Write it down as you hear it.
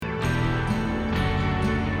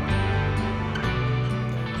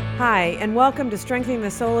Hi, and welcome to Strengthening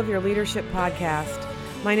the Soul of Your Leadership podcast.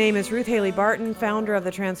 My name is Ruth Haley Barton, founder of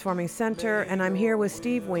the Transforming Center, and I'm here with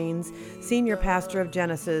Steve Wiens, senior pastor of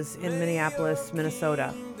Genesis in Minneapolis,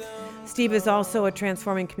 Minnesota. Steve is also a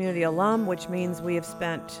Transforming Community alum, which means we have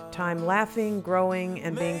spent time laughing, growing,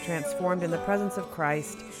 and being transformed in the presence of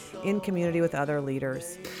Christ in community with other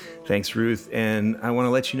leaders. Thanks, Ruth. And I want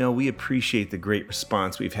to let you know we appreciate the great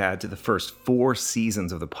response we've had to the first 4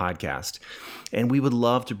 seasons of the podcast. And we would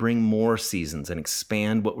love to bring more seasons and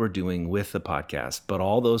expand what we're doing with the podcast. But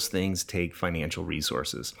all those things take financial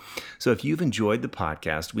resources. So if you've enjoyed the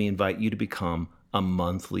podcast, we invite you to become a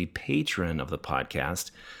monthly patron of the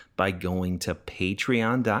podcast by going to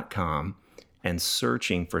patreon.com and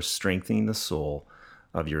searching for Strengthening the Soul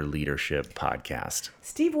of Your Leadership podcast.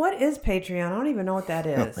 Steve, what is Patreon? I don't even know what that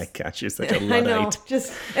is. Oh my gosh, you're such a Luddite. I know.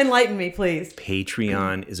 Just enlighten me, please.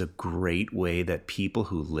 Patreon is a great way that people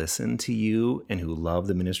who listen to you and who love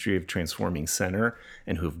the ministry of Transforming Center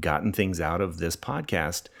and who have gotten things out of this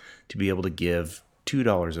podcast to be able to give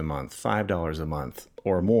 $2 a month, $5 a month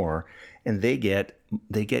or more, and they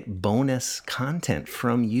get bonus content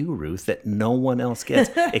from you, Ruth, that no one else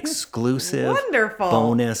gets. Exclusive Wonderful.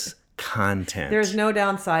 bonus content. There's no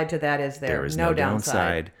downside to that, is there? There is no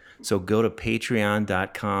downside. So go to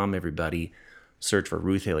patreon.com, everybody. Search for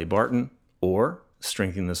Ruth Haley Barton or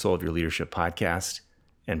Strengthening the Soul of Your Leadership podcast,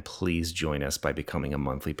 and please join us by becoming a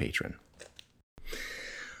monthly patron.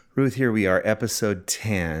 Ruth, here we are, episode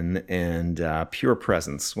 10, and Pure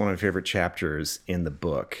Presence, one of my favorite chapters in the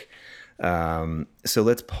book. So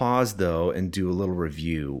let's pause, though, and do a little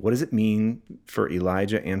review. What does it mean for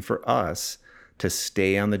Elijah and for us to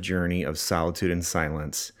stay on the journey of solitude and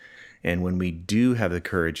silence? And when we do have the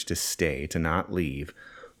courage to stay, to not leave,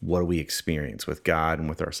 what do we experience with God and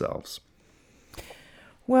with ourselves?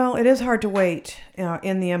 Well, it is hard to wait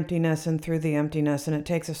in the emptiness and through the emptiness, and it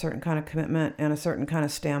takes a certain kind of commitment and a certain kind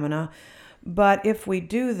of stamina. But if we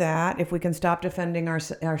do that, if we can stop defending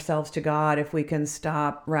ourselves to God, if we can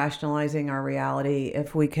stop rationalizing our reality,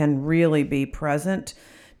 if we can really be present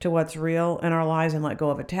to what's real in our lives and let go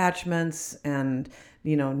of attachments and,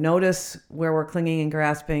 notice where we're clinging and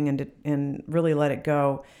grasping and really let it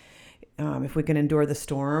go. If we can endure the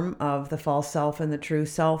storm of the false self and the true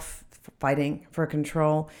self fighting for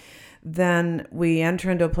control, then we enter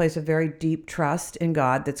into a place of very deep trust in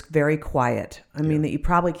God that's very quiet. I mean, that you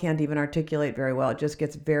probably can't even articulate very well. It just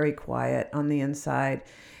gets very quiet on the inside.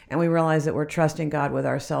 And we realize that we're trusting God with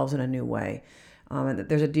ourselves in a new way. And that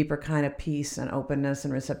there's a deeper kind of peace and openness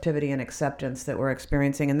and receptivity and acceptance that we're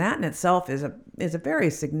experiencing. And that in itself is a very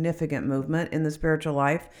significant movement in the spiritual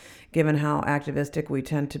life, given how activistic we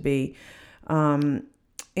tend to be.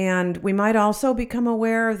 And we might also become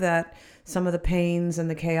aware that some of the pains and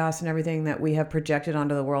the chaos and everything that we have projected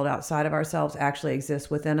onto the world outside of ourselves actually exists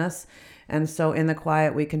within us. And so in the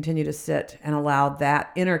quiet, we continue to sit and allow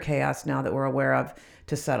that inner chaos now that we're aware of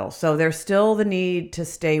to settle. So there's still the need to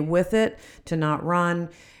stay with it, to not run,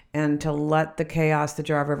 and to let the chaos, the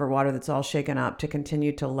jar of river water that's all shaken up, to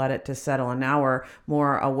continue to let it to settle. And now we're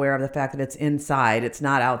more aware of the fact that it's inside. It's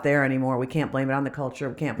not out there anymore. We can't blame it on the culture.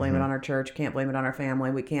 We can't blame it on our church. Can't blame it on our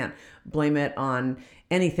family. We can't blame it on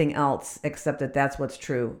anything else except that that's what's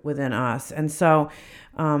true within us. And so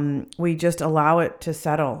we just allow it to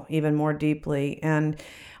settle even more deeply. And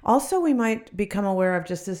also we might become aware of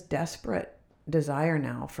just this desperate desire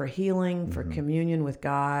now for healing, for communion with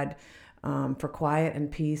God, for quiet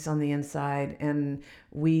and peace on the inside. And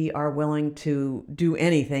we are willing to do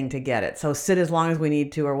anything to get it. So sit as long as we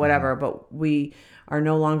need to or whatever, but we are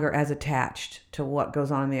no longer as attached to what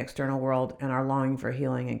goes on in the external world, and our longing for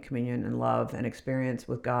healing and communion and love and experience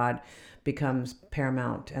with God becomes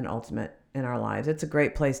paramount and ultimate in our lives. It's a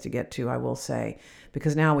great place to get to, I will say,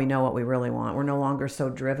 because now we know what we really want. We're no longer so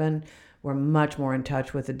driven. We're much more in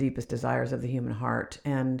touch with the deepest desires of the human heart,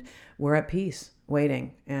 and we're at peace,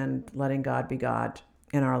 waiting and letting God be God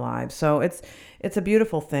in our lives. So it's a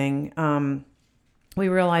beautiful thing. We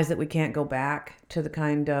realize that we can't go back to the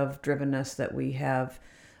kind of drivenness that we have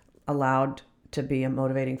allowed to be a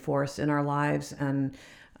motivating force in our lives. And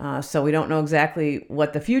so we don't know exactly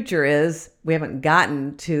what the future is. We haven't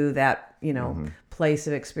gotten to that, place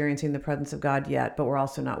of experiencing the presence of God yet, but we're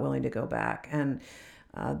also not willing to go back. And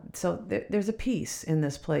so there's a peace in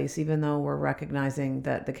this place, even though we're recognizing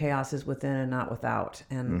that the chaos is within and not without.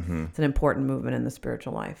 And it's an important movement in the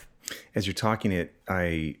spiritual life. As you're talking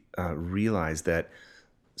I realized that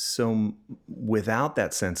without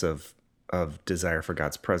that sense of desire for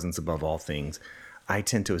God's presence above all things, I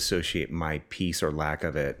tend to associate my peace or lack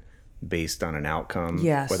of it based on an outcome,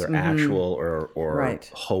 yes. whether actual or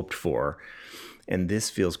right. hoped for. And this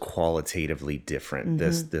feels qualitatively different.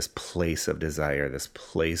 This place of desire, this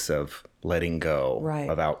place of letting go Right.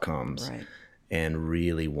 of outcomes, Right. and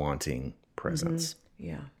really wanting presence.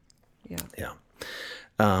 Yeah. Yeah.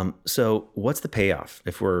 So what's the payoff?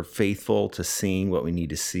 If we're faithful to seeing what we need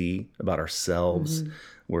to see about ourselves,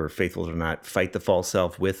 we're faithful to not fight the false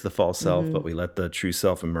self with the false self, but we let the true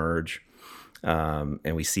self emerge.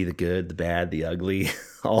 And we see the good, the bad, the ugly,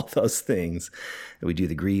 all those things. And we do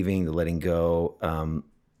the grieving, the letting go. And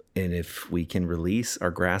if we can release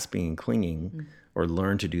our grasping and clinging, or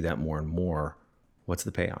learn to do that more and more, what's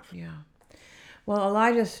the payoff? Yeah. Well,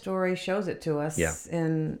 Elijah's story shows it to us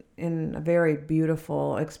in a very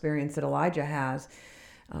beautiful experience that Elijah has,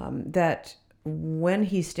 that when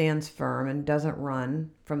he stands firm and doesn't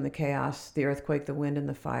run from the chaos, the earthquake, the wind, and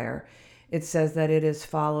the fire, it says that it is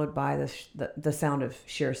followed by the sound of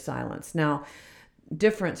sheer silence. Now,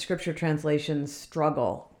 different scripture translations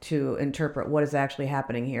struggle to interpret what is actually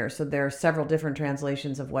happening here. So there are several different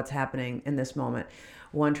translations of what's happening in this moment.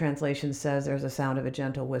 One translation says there's a sound of a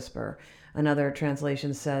gentle whisper. Another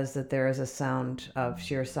translation says that there is a sound of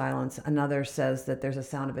sheer silence. Another says that there's a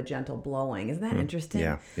sound of a gentle blowing. Isn't that interesting?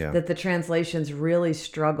 Yeah. That the translations really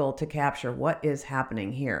struggle to capture what is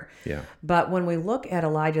happening here. Yeah. But when we look at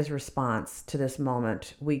Elijah's response to this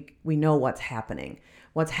moment, we know what's happening.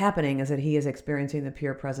 What's happening is that he is experiencing the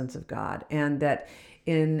pure presence of God, and that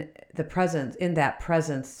in that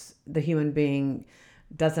presence, the human being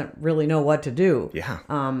doesn't really know what to do. Yeah.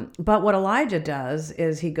 But what Elijah does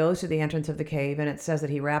is he goes to the entrance of the cave, and it says that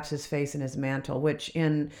he wraps his face in his mantle, which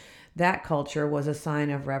in that culture was a sign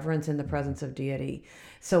of reverence in the presence of deity.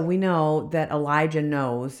 So we know that Elijah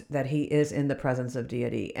knows that he is in the presence of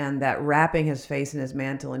deity, and that wrapping his face in his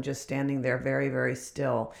mantle and just standing there very, very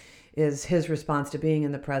still is his response to being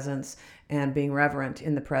in the presence and being reverent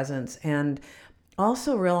in the presence. And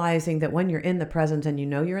also realizing that when you're in the presence and you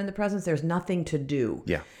know you're in the presence, there's nothing to do.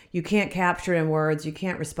 Yeah. You can't capture it in words. You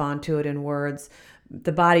can't respond to it in words.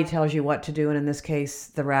 The body tells you what to do. And in this case,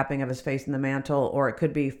 the wrapping of his face in the mantle, or it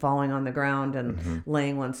could be falling on the ground and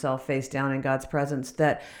laying oneself face down in God's presence,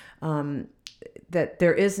 that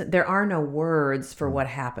there are no words for what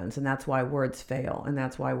happens. And that's why words fail. And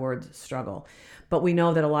that's why words struggle. But we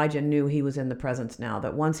know that Elijah knew he was in the presence now,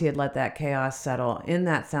 that once he had let that chaos settle in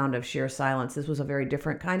that sound of sheer silence, this was a very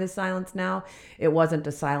different kind of silence now. It wasn't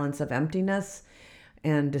a silence of emptiness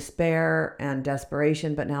and despair and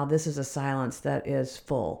desperation, but now this is a silence that is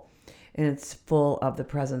full, and it's full of the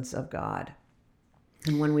presence of God.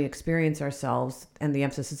 And when we experience ourselves, and the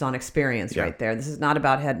emphasis is on experience right there. This is not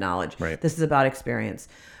about head knowledge. Right. This is about experience.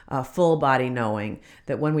 Full body knowing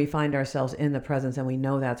that when we find ourselves in the presence and we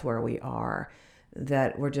know that's where we are,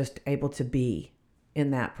 that we're just able to be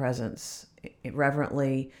in that presence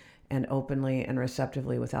reverently and openly and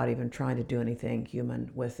receptively without even trying to do anything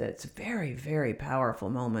human with it. It's a very, very powerful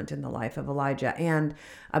moment in the life of Elijah. And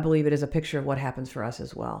I believe it is a picture of what happens for us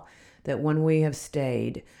as well. That when we have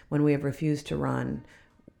stayed, when we have refused to run,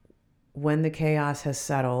 when the chaos has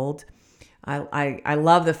settled, I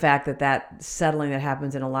love the fact that settling that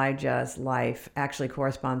happens in Elijah's life actually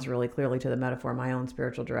corresponds really clearly to the metaphor my own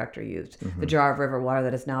spiritual director used. The jar of river water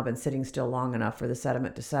that has now been sitting still long enough for the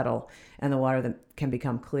sediment to settle and the water that can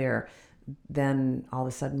become clear, then all of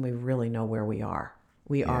a sudden we really know where we are.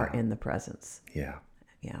 We are in the presence. Yeah.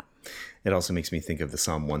 Yeah. It also makes me think of the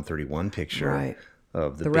Psalm 131 picture. Right.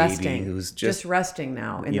 Of the baby resting, who's just resting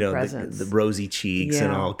now in the presence. The rosy cheeks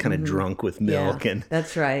and all kind of drunk with milk and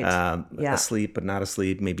that's right. asleep but not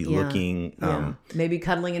asleep, maybe looking. Maybe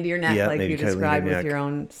cuddling into your neck like you described with your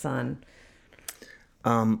own son.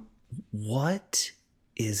 What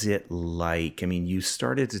is it like? I mean, you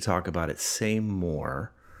started to talk about it. Say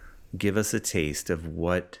more. Give us a taste of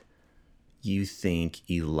what you think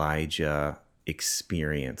Elijah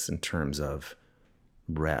experienced in terms of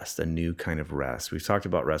rest, a new kind of rest. We've talked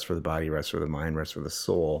about rest for the body, rest for the mind, rest for the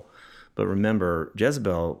soul. But remember,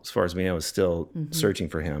 Jezebel, as far as we know, is still searching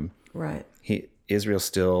for him. Right. Israel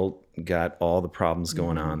still got all the problems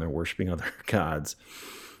going on. They're worshiping other gods.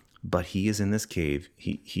 But he is in this cave.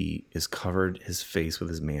 He is covered his face with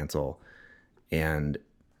his mantle. And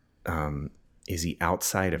is he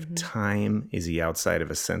outside of time? Is he outside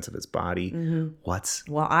of a sense of his body?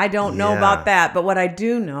 Well, I don't know about that. But what I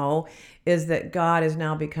do know is that God is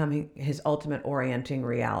now becoming his ultimate orienting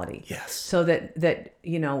reality. Yes. So that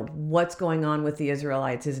what's going on with the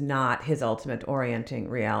Israelites is not his ultimate orienting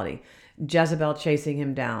reality. Jezebel chasing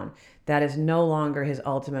him down, that is no longer his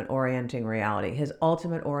ultimate orienting reality. His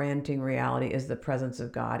ultimate orienting reality is the presence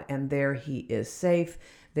of God. And there he is safe.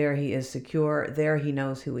 There he is secure. There he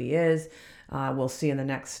knows who he is. We'll see in the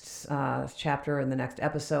next chapter, in the next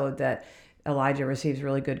episode, that Elijah receives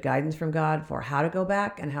really good guidance from God for how to go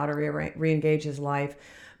back and how to re-engage his life.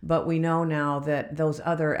 But we know now that those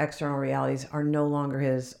other external realities are no longer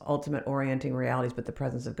his ultimate orienting realities, but the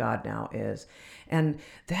presence of God now is. And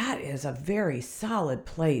that is a very solid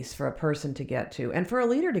place for a person to get to and for a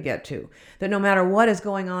leader to get to, that no matter what is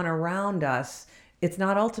going on around us, it's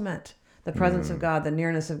not ultimate. The presence of God, the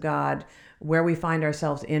nearness of God, where we find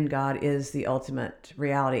ourselves in God is the ultimate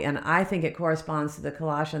reality. And I think it corresponds to the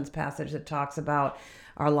Colossians passage that talks about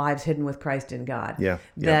our lives hidden with Christ in God. Yeah.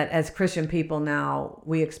 That as Christian people now,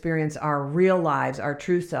 we experience our real lives, our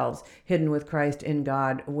true selves, hidden with Christ in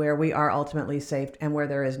God, where we are ultimately safe and where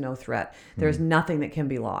there is no threat. There's nothing that can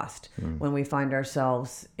be lost when we find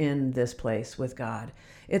ourselves in this place with God.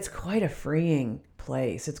 It's quite a freeing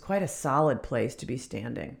place. It's quite a solid place to be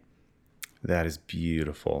standing. That is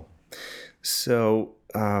beautiful. So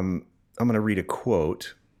I'm going to read a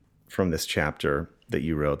quote from this chapter that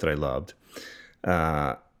you wrote that I loved.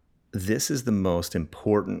 This is the most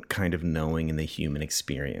important kind of knowing in the human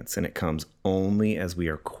experience, and it comes only as we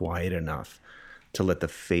are quiet enough to let the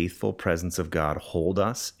faithful presence of God hold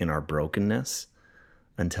us in our brokenness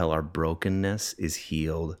until our brokenness is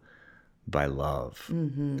healed by love.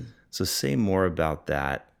 Mm-hmm. So say more about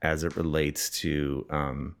that as it relates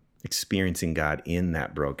to experiencing God in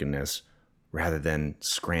that brokenness rather than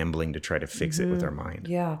scrambling to try to fix it with our mind.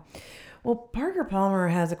 Yeah. Well, Parker Palmer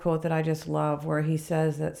has a quote that I just love where he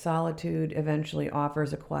says that solitude eventually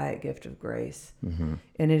offers a quiet gift of grace. Mm-hmm.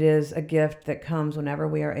 And it is a gift that comes whenever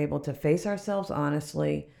we are able to face ourselves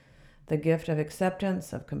honestly, the gift of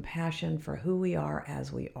acceptance, of compassion for who we are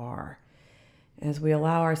as we are. As we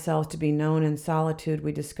allow ourselves to be known in solitude,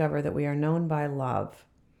 we discover that we are known by love.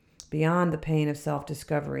 Beyond the pain of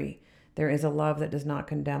self-discovery, there is a love that does not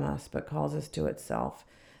condemn us, but calls us to itself.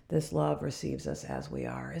 This love receives us as we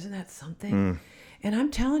are. Isn't that something? And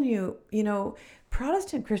I'm telling you,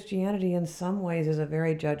 Protestant Christianity in some ways is a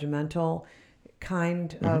very judgmental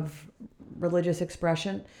kind of religious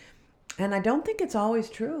expression. And I don't think it's always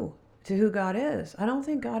true to who God is. I don't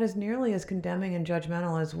think God is nearly as condemning and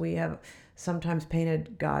judgmental as we have sometimes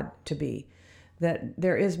painted God to be. That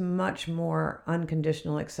there is much more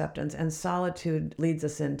unconditional acceptance, and solitude leads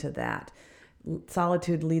us into that.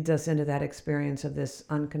 Solitude leads us into that experience of this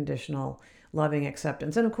unconditional loving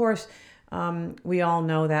acceptance. And of course, we all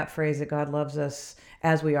know that phrase that God loves us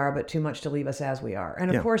as we are, but too much to leave us as we are.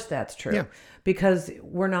 And of course that's true, because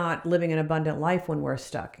we're not living an abundant life when we're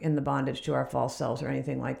stuck in the bondage to our false selves or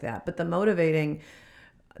anything like that. But the motivating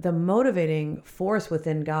force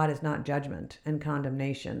within God is not judgment and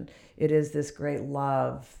condemnation. It is this great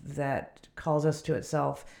love that calls us to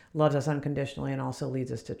itself, loves us unconditionally, and also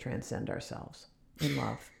leads us to transcend ourselves in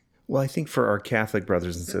love. Well, I think for our Catholic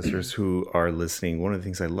brothers and sisters who are listening, one of the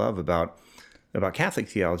things I love about Catholic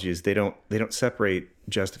theology is they don't separate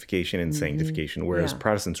justification and sanctification, whereas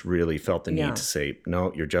Protestants really felt the need to say,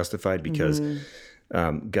 no, you're justified because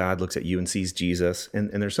God looks at you and sees Jesus.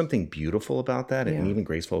 And there's something beautiful about that and even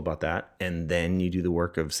graceful about that. And then you do the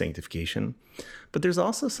work of sanctification. But there's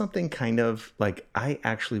also something kind of like, I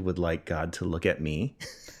actually would like God to look at me.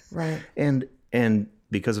 Right. And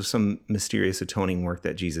because of some mysterious atoning work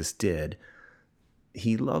that Jesus did,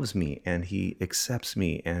 he loves me and he accepts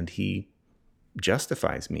me and he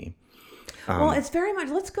justifies me. Well, it's very much,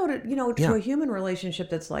 let's go to a human relationship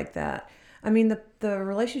that's like that. I mean, the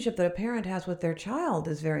relationship that a parent has with their child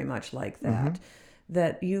is very much like that.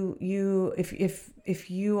 That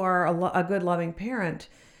if you are a good loving parent,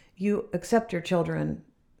 you accept your children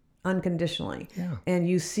unconditionally, and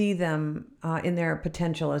you see them in their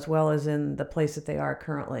potential as well as in the place that they are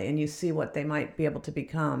currently, and you see what they might be able to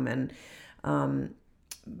become. And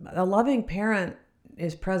a loving parent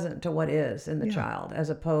is present to what is in the child,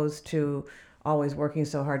 as opposed to always working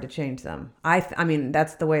so hard to change them. I mean,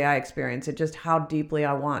 that's the way I experience it, just how deeply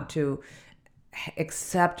I want to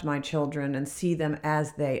accept my children and see them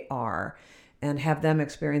as they are and have them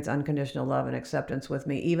experience unconditional love and acceptance with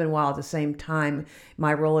me, even while at the same time,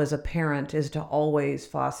 my role as a parent is to always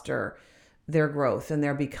foster their growth and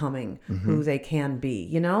their becoming who they can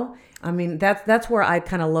be, I mean, that's where I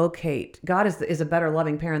kind of locate. God is a better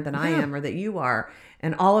loving parent than I am, or that you are.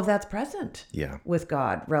 And all of that's present with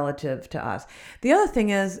God relative to us. The other thing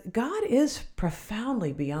is, God is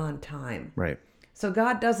profoundly beyond time. Right. So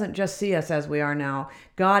God doesn't just see us as we are now.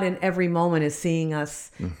 God in every moment is seeing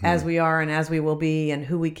us as we are and as we will be and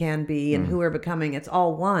who we can be and who we're becoming. It's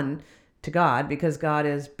all one to God because God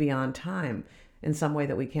is beyond time in some way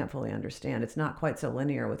that we can't fully understand. It's not quite so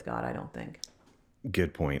linear with God, I don't think.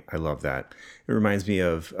 Good point. I love that. It reminds me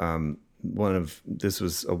of this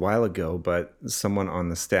was a while ago, but someone on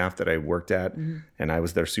the staff that I worked at, and I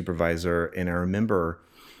was their supervisor. And I remember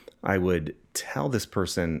I would tell this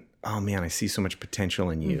person, oh man, I see so much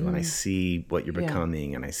potential in you, and I see what you're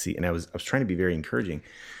becoming, and I was trying to be very encouraging.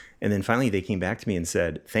 And then finally they came back to me and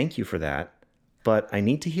said, thank you for that, but I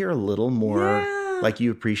need to hear a little more like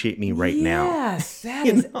you appreciate me right now. Yes, that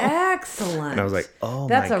is excellent. And I was like, oh,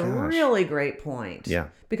 that's my a gosh. really great point. Yeah.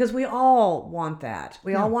 Because we all want that.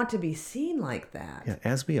 We all want to be seen like that. Yeah,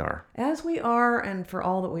 as we are. As we are, and for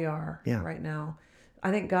all that we are right now.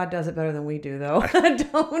 I think God does it better than we do, though.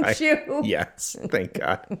 Don't you? Yes, thank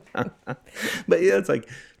God. But yeah, it's like,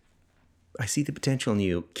 I see the potential in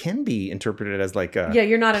you can be interpreted as like a,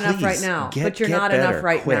 you're not enough right now, but you're not enough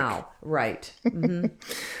right quick. now. Right. Mm-hmm.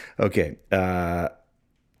 Okay.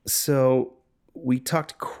 So we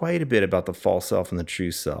talked quite a bit about the false self and the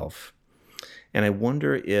true self. And I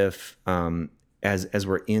wonder if, as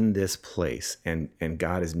we're in this place and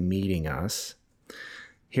God is meeting us,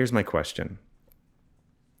 here's my question.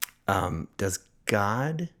 Does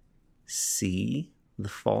God see the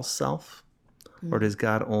false self, or does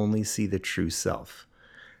God only see the true self?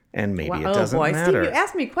 And maybe it doesn't matter. Steve, you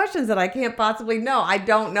asked me questions that I can't possibly know. I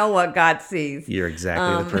don't know what God sees. You're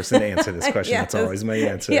exactly the person to answer this question. Yes. That's always my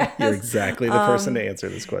answer. Yes. You're exactly the person to answer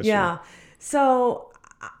this question. Yeah. So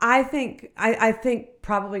I think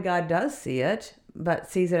probably God does see it, but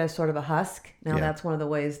sees it as sort of a husk. Now that's one of the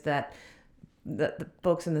ways that the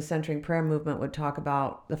folks in the Centering Prayer movement would talk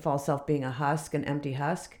about the false self being a husk, an empty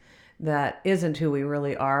husk that isn't who we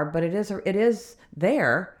really are, but it is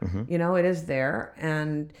there. You know, it is there,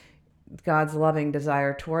 and God's loving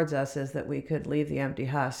desire towards us is that we could leave the empty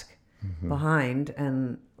husk behind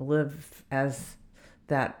and live as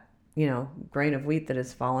that, you know, grain of wheat that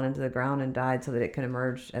has fallen into the ground and died so that it can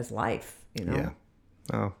emerge as life, you know? Yeah.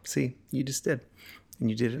 Oh, see, you just did. And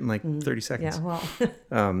you did it in like 30 seconds. Yeah,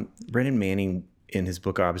 well. Brennan Manning, in his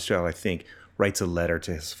book, Obvious Child, I think, writes a letter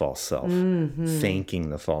to his false self, thanking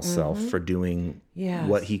the false self for doing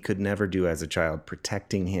what he could never do as a child,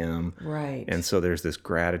 protecting him. Right. And so there's this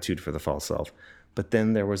gratitude for the false self. But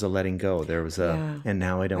then there was a letting go. There was and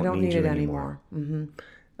now I don't need you anymore.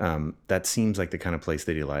 That seems like the kind of place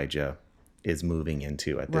that Elijah is moving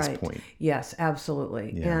into at this point. Yes,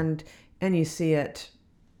 absolutely. Yeah. And you see it,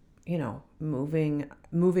 you know,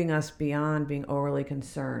 moving us beyond being overly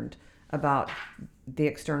concerned about the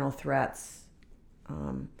external threats,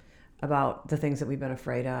 about the things that we've been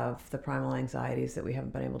afraid of, the primal anxieties that we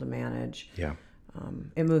haven't been able to manage. Yeah.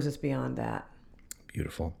 It moves us beyond that.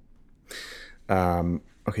 Beautiful.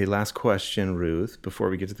 Okay, last question, Ruth, before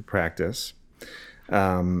we get to the practice.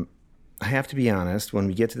 I have to be honest, when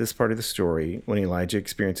we get to this part of the story, when Elijah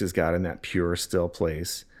experiences God in that pure, still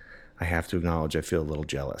place, I have to acknowledge I feel a little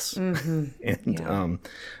jealous. And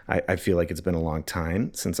I feel like it's been a long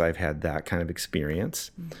time since I've had that kind of experience.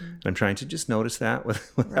 And I'm trying to just notice that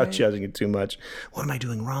without judging it too much. What am I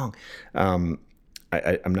doing wrong? I'm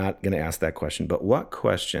not going to ask that question, but what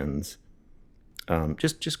questions,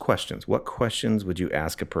 just questions, what questions would you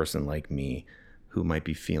ask a person like me who might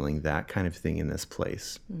be feeling that kind of thing in this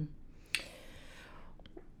place?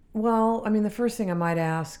 Well, I mean, the first thing I might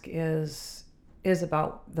ask is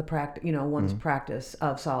about the practice, you know, one's practice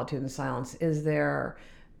of solitude and silence. Is there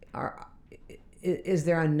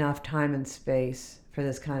enough time and space for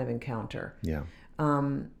this kind of encounter? Yeah.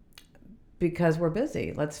 Because we're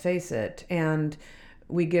busy, let's face it, and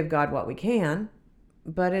we give God what we can,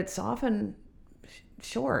 but it's often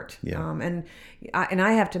short. Yeah. And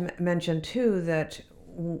I have to mention too that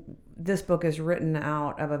this book is written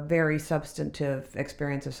out of a very substantive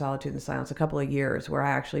experience of solitude and silence, a couple of years where I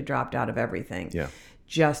actually dropped out of everything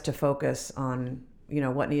just to focus on, you know,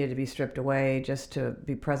 what needed to be stripped away, just to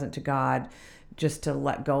be present to God, just to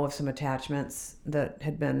let go of some attachments that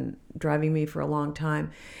had been driving me for a long time.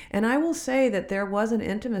 And I will say that there was an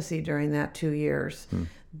intimacy during that 2 years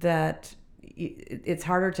that it's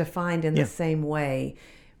harder to find in the same way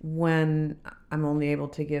when I'm only able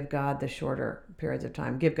to give God the shorter periods of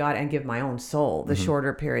time, give God and give my own soul the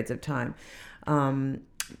shorter periods of time.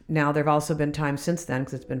 Now, there have also been times since then,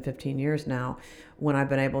 because it's been 15 years now, when I've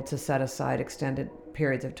been able to set aside extended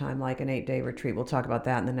periods of time, like an 8-day retreat. We'll talk about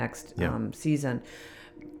that in the next season.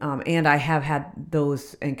 And I have had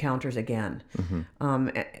those encounters again.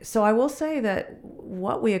 So I will say that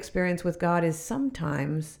what we experience with God is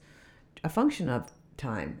sometimes a function of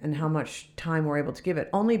time and how much time we're able to give it,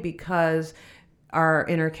 only because our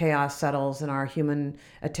inner chaos settles and our human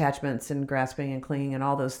attachments and grasping and clinging and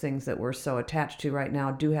all those things that we're so attached to right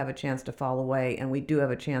now do have a chance to fall away, and we do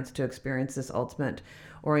have a chance to experience this ultimate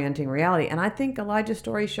orienting reality. And I think Elijah's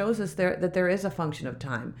story shows us that there is a function of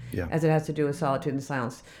time, as it has to do with solitude and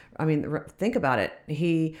silence. I mean, think about it.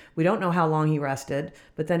 We don't know how long he rested,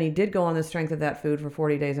 but then he did go on the strength of that food for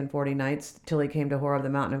 40 days and 40 nights till he came to Horeb, the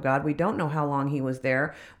mountain of God. We don't know how long he was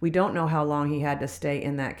there. We don't know how long he had to stay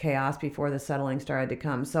in that chaos before the settling started to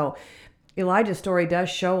come. So Elijah's story does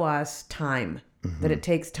show us time, that it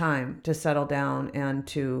takes time to settle down and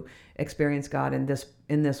to experience God in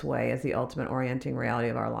this way as the ultimate orienting reality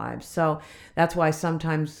of our lives. So that's why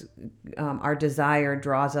sometimes our desire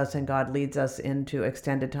draws us and God leads us into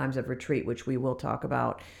extended times of retreat, which we will talk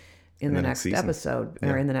about in the next episode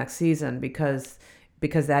or in the next season, because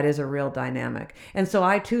that is a real dynamic. And so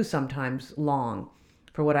I too sometimes long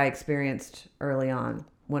for what I experienced early on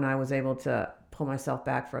when I was able to pull myself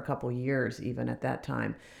back for a couple years, even at that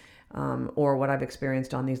time. Or what I've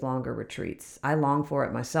experienced on these longer retreats. I long for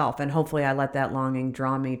it myself, and hopefully I let that longing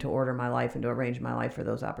draw me to order my life and to arrange my life for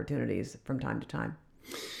those opportunities from time to time.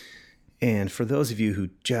 And for those of you who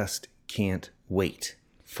just can't wait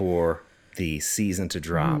for the season to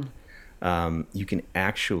drop, you can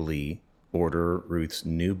actually order Ruth's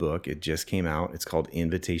new book. It just came out. It's called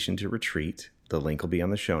Invitation to Retreat. The link will be on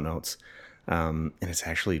the show notes. And it's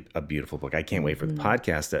actually a beautiful book. I can't wait for the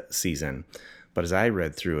podcast season. But as I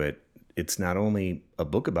read through it, it's not only a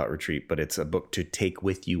book about retreat, but it's a book to take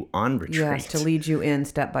with you on retreat. Yes, to lead you in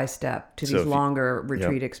step by step to these longer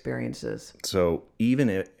retreat experiences. So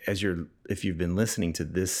even if you've been listening to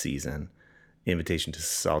this season, Invitation to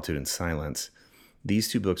Solitude and Silence, these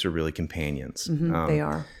two books are really companions. They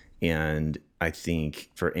are. And I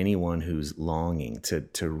think for anyone who's longing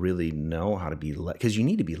to really know how to be led, because you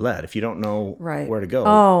need to be led. If you don't know where to go.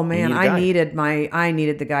 Oh man, I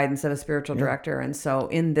needed the guidance of a spiritual director. And so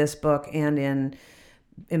in this book and in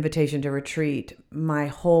Invitation to Retreat, my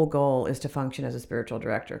whole goal is to function as a spiritual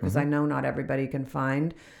director, because I know not everybody can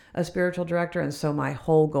find a spiritual director. And so my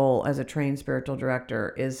whole goal as a trained spiritual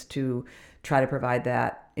director is to try to provide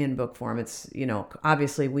that in book form. It's,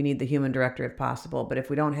 obviously we need the human director if possible, but if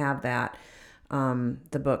we don't have that,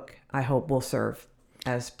 the book, I hope, will serve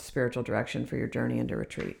as spiritual direction for your journey into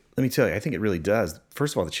retreat. Let me tell you, I think it really does.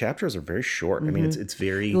 First of all, the chapters are very short. I mean, it's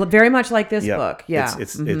very much like this book. Yeah,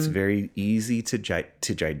 it's very easy to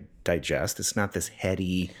digest. It's not this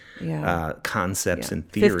heady concepts and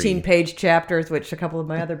theory. 15-page chapters, which a couple of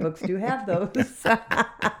my other books do have those.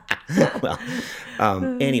 Well,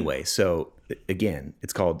 anyway, so again,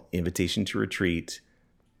 it's called Invitation to Retreat.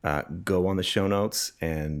 Go on the show notes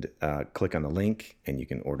and click on the link, and you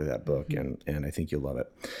can order that book, and I think you'll love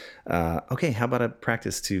it. Okay, how about a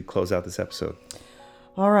practice to close out this episode?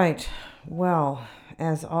 All right. Well,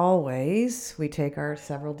 as always, we take our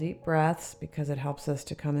several deep breaths because it helps us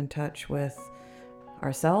to come in touch with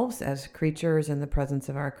ourselves as creatures in the presence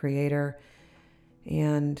of our Creator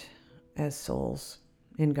and as souls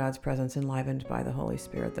in God's presence, enlivened by the Holy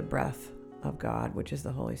Spirit, the breath of God, which is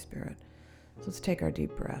the Holy Spirit. So let's take our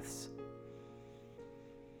deep breaths.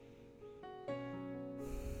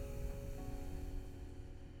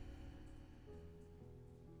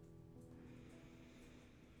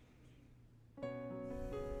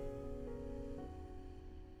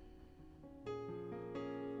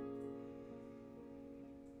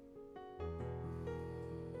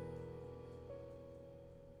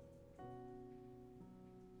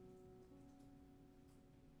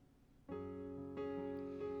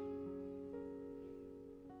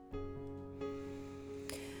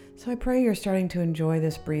 So I pray you're starting to enjoy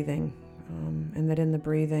this breathing, and that in the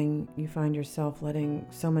breathing you find yourself letting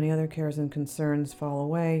so many other cares and concerns fall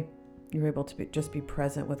away. You're able to just be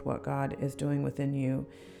present with what God is doing within you.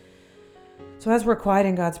 So as we're quiet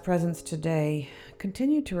in God's presence today,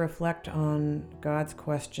 continue to reflect on God's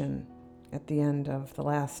question at the end of the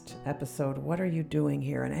last episode. What are you doing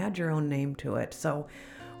here? And add your own name to it. So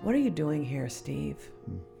what are you doing here, Steve?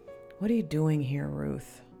 What are you doing here,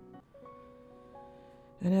 Ruth?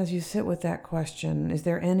 And as you sit with that question, is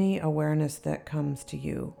there any awareness that comes to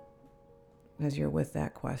you as you're with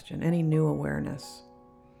that question? Any new awareness?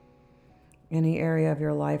 Any area of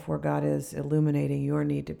your life where God is illuminating your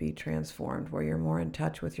need to be transformed, where you're more in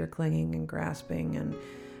touch with your clinging and grasping and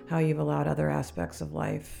how you've allowed other aspects of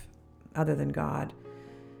life other than God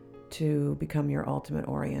to become your ultimate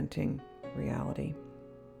orienting reality?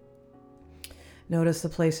 Notice the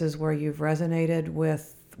places where you've resonated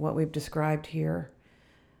with what we've described here.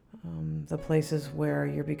 The places where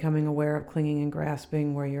you're becoming aware of clinging and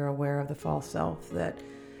grasping, where you're aware of the false self that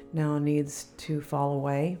now needs to fall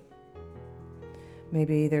away.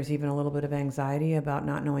 Maybe there's even a little bit of anxiety about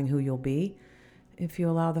not knowing who you'll be if you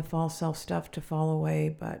allow the false self stuff to fall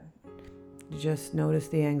away, but just notice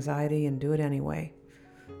the anxiety and do it anyway.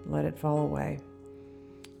 let it fall away.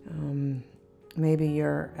 Maybe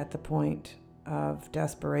you're at the point of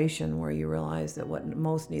desperation where you realize that what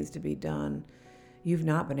most needs to be done, you've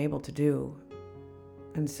not been able to do.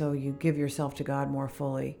 And so you give yourself to God more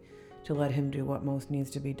fully to let Him do what most needs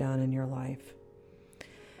to be done in your life.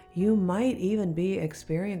 You might even be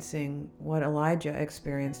experiencing what Elijah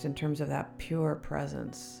experienced in terms of that pure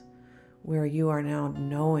presence, where you are now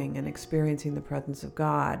knowing and experiencing the presence of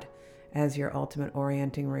God as your ultimate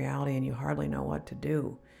orienting reality, and you hardly know what to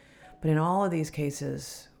do. But in all of these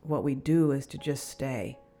cases, what we do is to just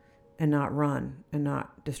stay and not run and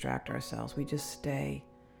not distract ourselves. We just stay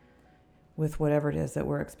with whatever it is that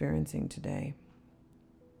we're experiencing today,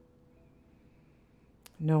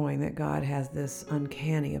 knowing that God has this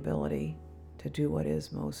uncanny ability to do what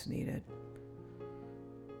is most needed.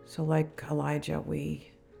 So like Elijah,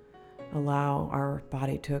 we allow our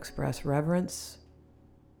body to express reverence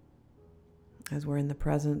as we're in the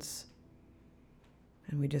presence,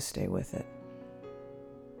 and we just stay with it.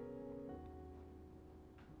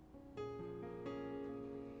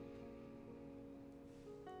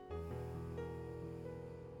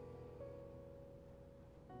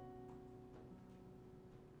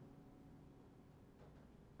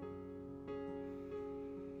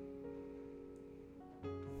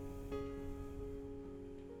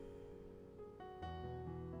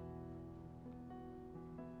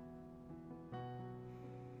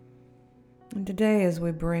 And today, as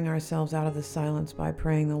we bring ourselves out of the silence by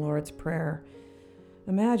praying the Lord's Prayer,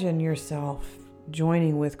 imagine yourself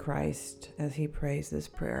joining with Christ as He prays this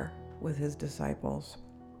prayer with His disciples.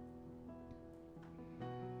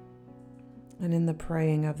 And in the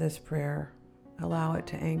praying of this prayer, allow it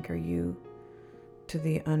to anchor you to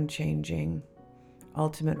the unchanging,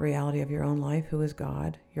 ultimate reality of your own life, who is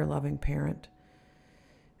God, your loving parent.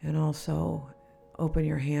 And also open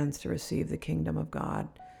your hands to receive the kingdom of God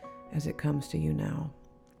as it comes to you now.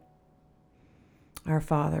 Our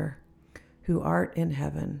Father, who art in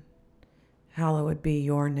heaven, hallowed be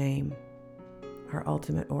your name, our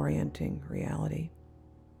ultimate orienting reality.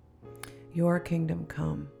 Your kingdom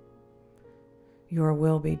come, your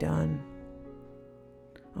will be done,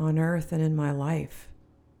 on earth and in my life,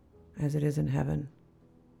 as it is in heaven.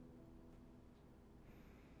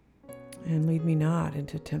 And lead me not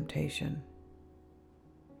into temptation,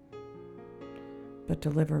 but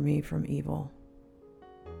deliver me from evil.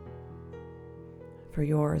 For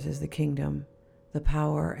yours is the kingdom, the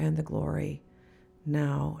power, and the glory,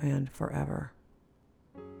 now and forever.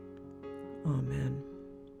 Amen.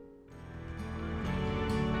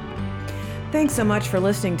 Thanks so much for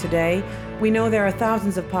listening today. We know there are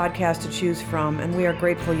thousands of podcasts to choose from, and we are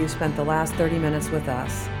grateful you spent the last 30 minutes with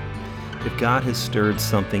us. If God has stirred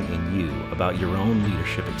something in you about your own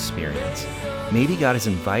leadership experience, maybe God is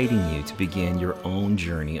inviting you to begin your own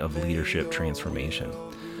journey of leadership transformation.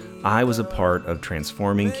 I was a part of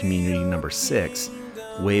Transforming Community number 6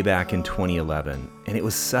 way back in 2011, and it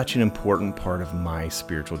was such an important part of my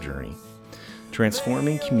spiritual journey.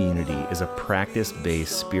 Transforming Community is a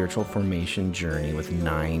practice-based spiritual formation journey with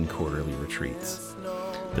 9 quarterly retreats.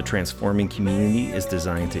 The Transforming Community is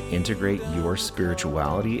designed to integrate your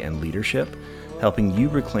spirituality and leadership, helping you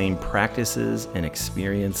reclaim practices and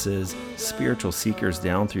experiences spiritual seekers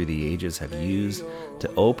down through the ages have used to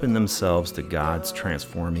open themselves to God's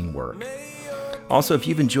transforming work. Also, if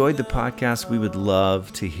you've enjoyed the podcast, we would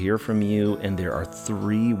love to hear from you, and there are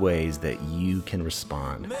 3 ways that you can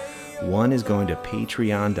respond. One is going to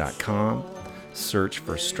patreon.com, search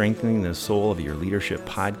for Strengthening the Soul of Your Leadership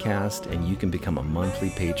podcast, and you can become a monthly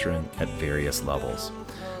patron at various levels.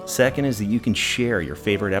 Second is that you can share your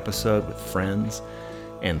favorite episode with friends.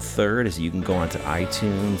 And third is you can go onto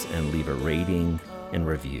iTunes and leave a rating and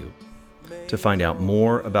review. To find out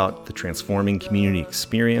more about the Transforming Community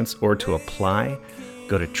experience or to apply,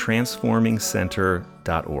 go to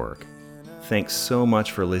transformingcenter.org. Thanks so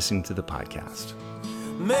much for listening to the podcast.